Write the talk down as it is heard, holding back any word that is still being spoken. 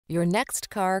Your next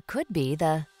car could be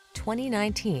the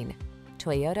 2019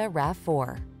 Toyota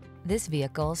RAV4. This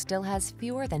vehicle still has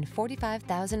fewer than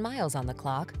 45,000 miles on the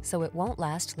clock, so it won't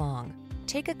last long.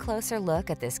 Take a closer look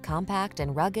at this compact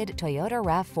and rugged Toyota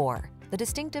RAV4, the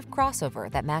distinctive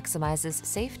crossover that maximizes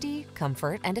safety,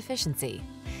 comfort, and efficiency.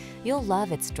 You'll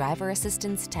love its driver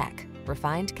assistance tech,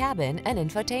 refined cabin, and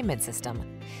infotainment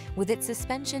system. With its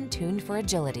suspension tuned for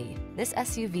agility, this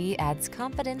SUV adds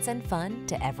confidence and fun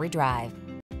to every drive.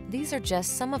 These are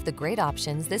just some of the great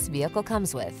options this vehicle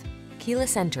comes with: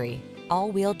 keyless entry,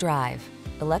 all-wheel drive,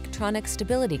 electronic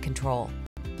stability control,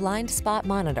 blind spot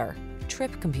monitor,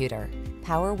 trip computer,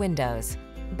 power windows,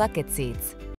 bucket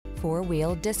seats,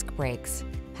 four-wheel disc brakes,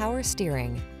 power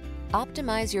steering.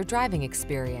 Optimize your driving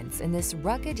experience in this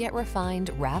rugged yet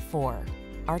refined RAV4.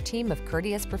 Our team of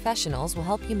courteous professionals will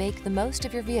help you make the most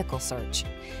of your vehicle search.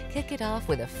 Kick it off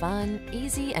with a fun,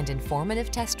 easy, and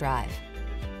informative test drive.